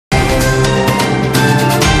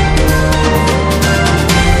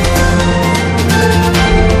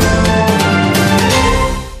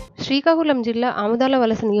శ్రీకాకుళం జిల్లా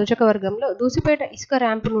లవలస నియోజకవర్గంలో దూసిపేట ఇసుక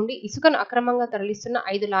ర్యాంపు నుండి ఇసుకను అక్రమంగా తరలిస్తున్న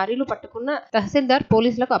 5 లారీలు పట్టుకున్న తహసీల్దార్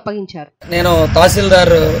పోలీసులకు అప్పగించారు. నేను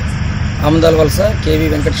తహసీల్దార్ లవలస కేవి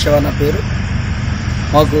వెంకట శివ నా పేరు.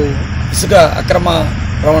 మాకు ఇసుక అక్రమ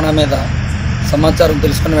రవాణా మీద సమాచారం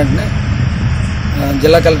తెలుసుకున్న వెంటనే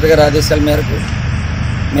జిల్లా కలెక్టర్ గారి ఆదేశాల మేరకు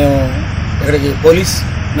మేము ఇక్కడికి పోలీస్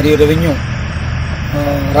మరియు రెవెన్యూ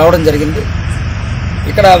రావడం జరిగింది.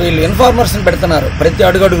 ఇక్కడ వీళ్ళు ఇన్ఫార్మర్స్ని పెడుతున్నారు ప్రతి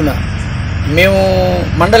అడుగడుగున. మేము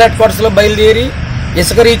మండల హెడ్ క్వార్టర్స్లో బయలుదేరి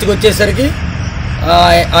ఇసుక రీచ్కి వచ్చేసరికి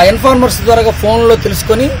ఆ ఇన్ఫార్మర్స్ ద్వారా ఫోన్లో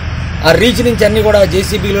తెలుసుకొని ఆ రీచ్ నుంచి అన్నీ కూడా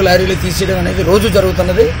జేసీబీలు లారీలు తీసేయడం అనేది రోజు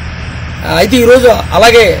జరుగుతున్నది. అయితే ఈరోజు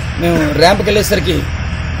అలాగే మేము ర్యాంప్కి వెళ్ళేసరికి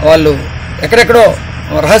వాళ్ళు ఎక్కడెక్కడో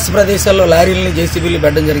రహస్య ప్రదేశాల్లో లారీలని జేసీబీలు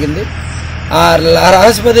పెట్టడం జరిగింది. ఆ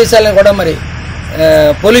రహస్య ప్రదేశాలను కూడా మరి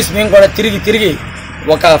పోలీస్ మేము కూడా తిరిగి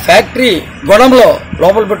ఒక ఫ్యాక్టరీ గొడంలో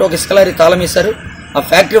లోపల పెట్టి ఒక ఇసుక లారీ తాళం వేశారు. ఆ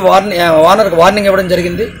ఫ్యాక్టరీ ఓనర్కి వార్నింగ్ ఇవ్వడం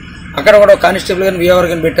జరిగింది. అక్కడ కూడా ఒక కానిస్టేబుల్ కానీ విఆర్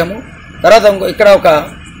కానీ పెట్టాము. తర్వాత ఇక్కడ ఒక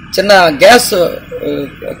చిన్న గ్యాస్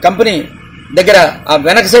కంపెనీ దగ్గర ఆ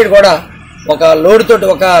వెనక సైడ్ కూడా ఒక లోడ్ తోటి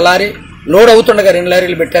ఒక లారీ లోడ్ అవుతుండగా 2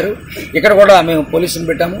 లారీలు పెట్టారు. ఇక్కడ కూడా మేము పోలీసులు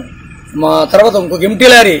పెట్టాము. మా తర్వాత ఇంకొక ఎంటీ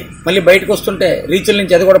లారీ మళ్ళీ బయటకు వస్తుంటే రీచుల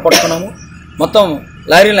నుంచి అది కూడా పట్టుకున్నాము. మొత్తం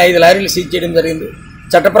లారీలు 5 లారీలు సీజ్ చేయడం జరిగింది.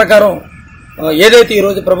 చట్ట ప్రకారం ఏదైతే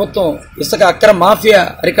ఈరోజు ప్రభుత్వం ఇసుక అక్రమ మాఫియా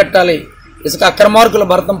అరికట్టాలి, ఇసుక అక్రమార్కుల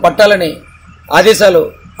భరతం పట్టాలని ఆదేశాలు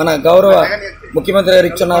మన గౌరవ ముఖ్యమంత్రి గారు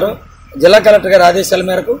ఇచ్చున్నారు. జిల్లా కలెక్టర్ గారి ఆదేశాల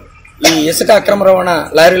మేరకు ఈ ఇసుక అక్రమ రవాణా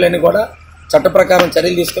లారీలన్నీ కూడా చట్ట ప్రకారం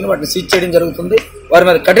చర్యలు తీసుకుని వాటిని సీజ్ చేయడం జరుగుతుంది. వారి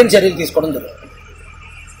మీద కఠిన చర్యలు తీసుకోవడం జరుగుతుంది.